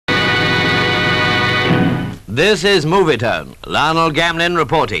This is Movietone. Lionel Gamlin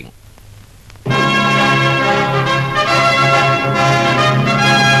reporting.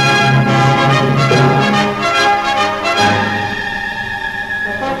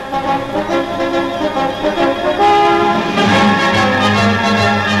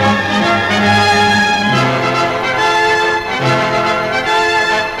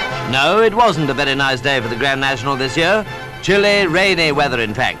 No, it wasn't a very nice day for the Grand National this year. Chilly, rainy weather,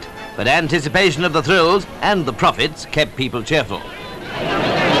 in fact. But anticipation of the thrills and the profits kept people cheerful.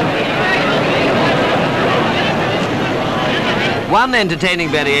 One entertaining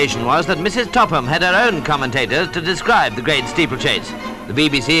variation was that Mrs. Topham had her own commentators to describe the great steeplechase. The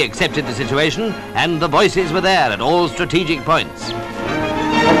BBC accepted the situation, and the voices were there at all strategic points.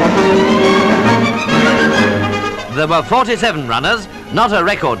 There were 47 runners, not a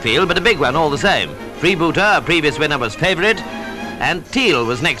record field, but a big one all the same. Freebooter, a previous winner, was favourite, and Teal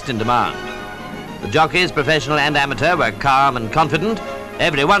was next in demand. The jockeys, professional and amateur, were calm and confident.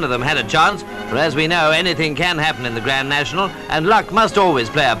 Every one of them had a chance, for as we know, anything can happen in the Grand National, and luck must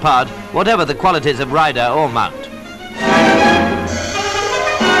always play a part, whatever the qualities of rider or mount.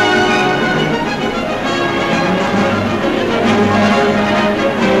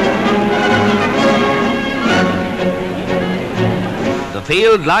 The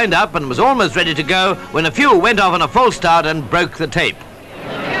field lined up and was almost ready to go when a few went off on a false start and broke the tape.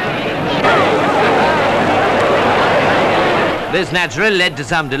 This naturally led to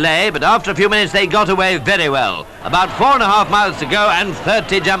some delay, but after a few minutes they got away very well. About 4.5 miles to go and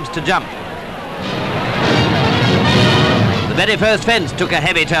 30 jumps to jump. The very first fence took a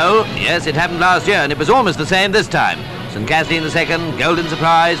heavy toll. Yes, it happened last year and it was almost the same this time. St. Cassidy the second, Golden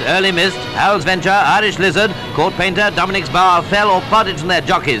Surprise, Early Mist, Howell's Venture, Irish Lizard, Court Painter, Dominic's Bar fell or parted from their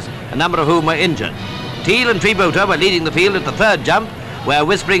jockeys, a number of whom were injured. Teal and Freebooter were leading the field at the third jump, where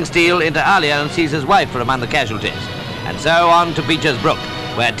Whispering Steel into Alia and Caesar's wife were among the casualties. And so on to Beecher's Brook,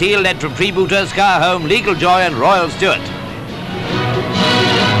 where Teal led from Freebooter, Scarhome, Legal Joy and Royal Stewart.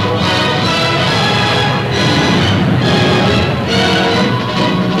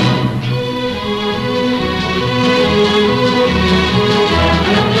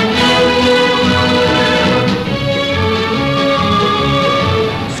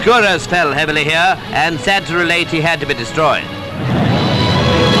 Scourers fell heavily here, and sad to relate, he had to be destroyed.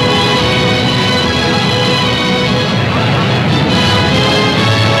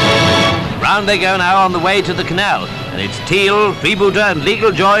 Round they go now on the way to the canal, and it's Teal, Freebooter and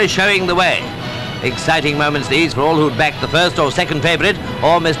Legal Joy showing the way. Exciting moments these for all who'd backed the first or second favourite,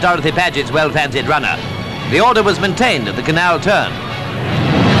 or Miss Dorothy Paget's well-fancied runner. The order was maintained at the canal turn.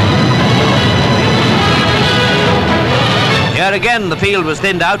 Here again the field was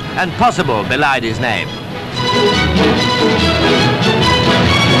thinned out, and Possible belied his name.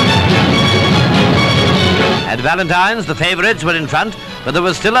 At Valentine's, the favourites were in front, but there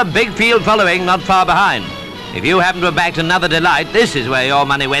was still a big field following not far behind. If you happen to have backed Another Delight, this is where your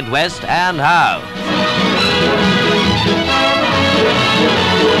money went west, and how.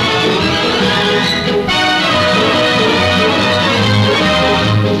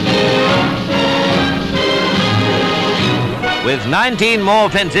 With 19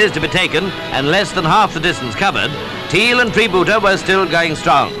 more fences to be taken and less than half the distance covered, Teal and Freebooter were still going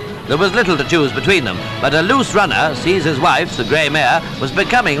strong. There was little to choose between them, but a loose runner, Caesar's wife, the grey mare, was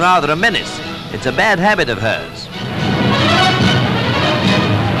becoming rather a menace. It's a bad habit of hers.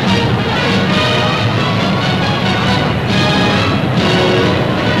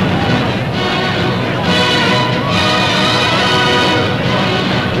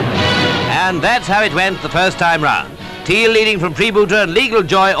 And that's how it went the first time round. Teal leading from Freebooter and Legal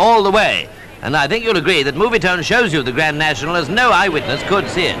Joy all the way. And I think you'll agree that Movietone shows you the Grand National as no eyewitness could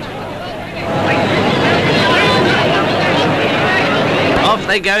see it. Off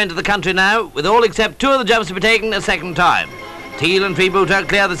they go into the country now, with all except 2 of the jumps to be taken a second time. Teal and Freebooter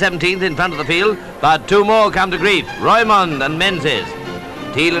clear the 17th in front of the field, but 2 more come to grief, Roymond and Menzies.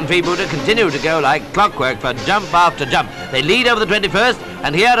 Teal and Freebooter continue to go like clockwork for jump after jump. They lead over the 21st,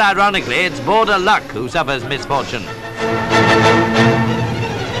 and here, ironically, it's Border Luck who suffers misfortune.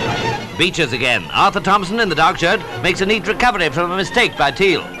 Beecher's again. Arthur Thompson in the dark shirt makes a neat recovery from a mistake by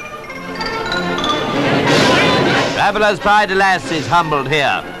Teal. Traveller's pride, alas, is humbled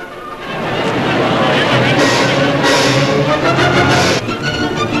here.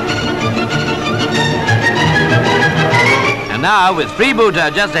 And now, with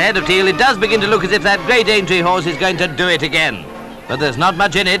Freebooter just ahead of Teal, it does begin to look as if that great Aintree horse is going to do it again. But there's not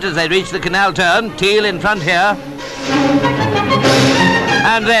much in it as they reach the canal turn. Teal in front here.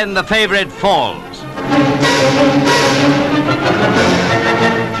 And then the favourite falls.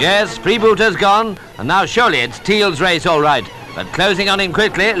 Yes, Freebooter's gone, and now surely it's Teal's race all right. But closing on him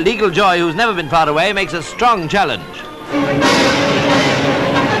quickly, Legal Joy, who's never been far away, makes a strong challenge.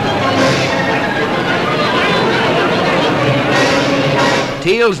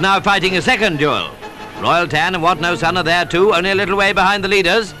 Teal's now fighting a second duel. Royal Tan and What No Son are there too, only a little way behind the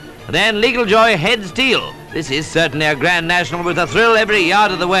leaders. Then Legal Joy heads Teal. This is certainly a Grand National with a thrill every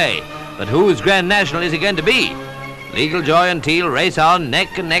yard of the way. But whose Grand National is it going to be? Legal Joy and Teal race on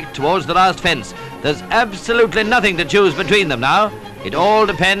neck and neck towards the last fence. There's absolutely nothing to choose between them now. It all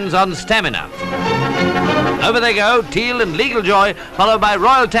depends on stamina. Over they go, Teal and Legal Joy, followed by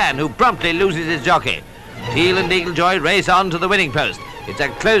Royal Tan, who promptly loses his jockey. Teal and Legal Joy race on to the winning post. It's a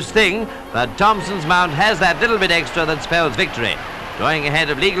close thing, but Thompson's mount has that little bit extra that spells victory. Drawing ahead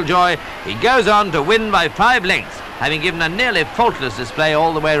of Legal Joy, he goes on to win by 5 lengths, having given a nearly faultless display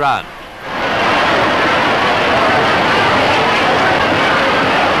all the way round.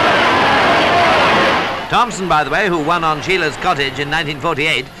 Thompson, by the way, who won on Sheila's Cottage in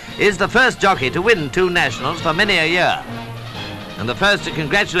 1948, is the first jockey to win 2 nationals for many a year. And the first to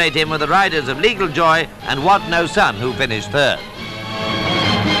congratulate him were the riders of Legal Joy and What No Son, who finished 3rd.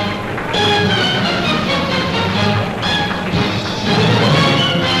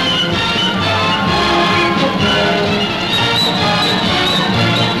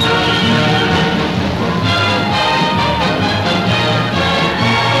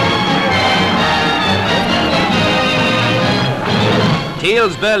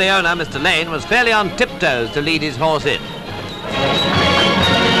 Teal's burly owner, Mr. Lane, was fairly on tiptoes to lead his horse in.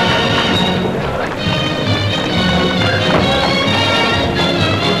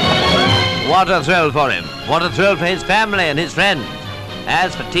 What a thrill for him. What a thrill for his family and his friends.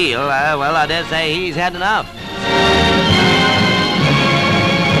 As for Teal, well, I dare say he's had enough.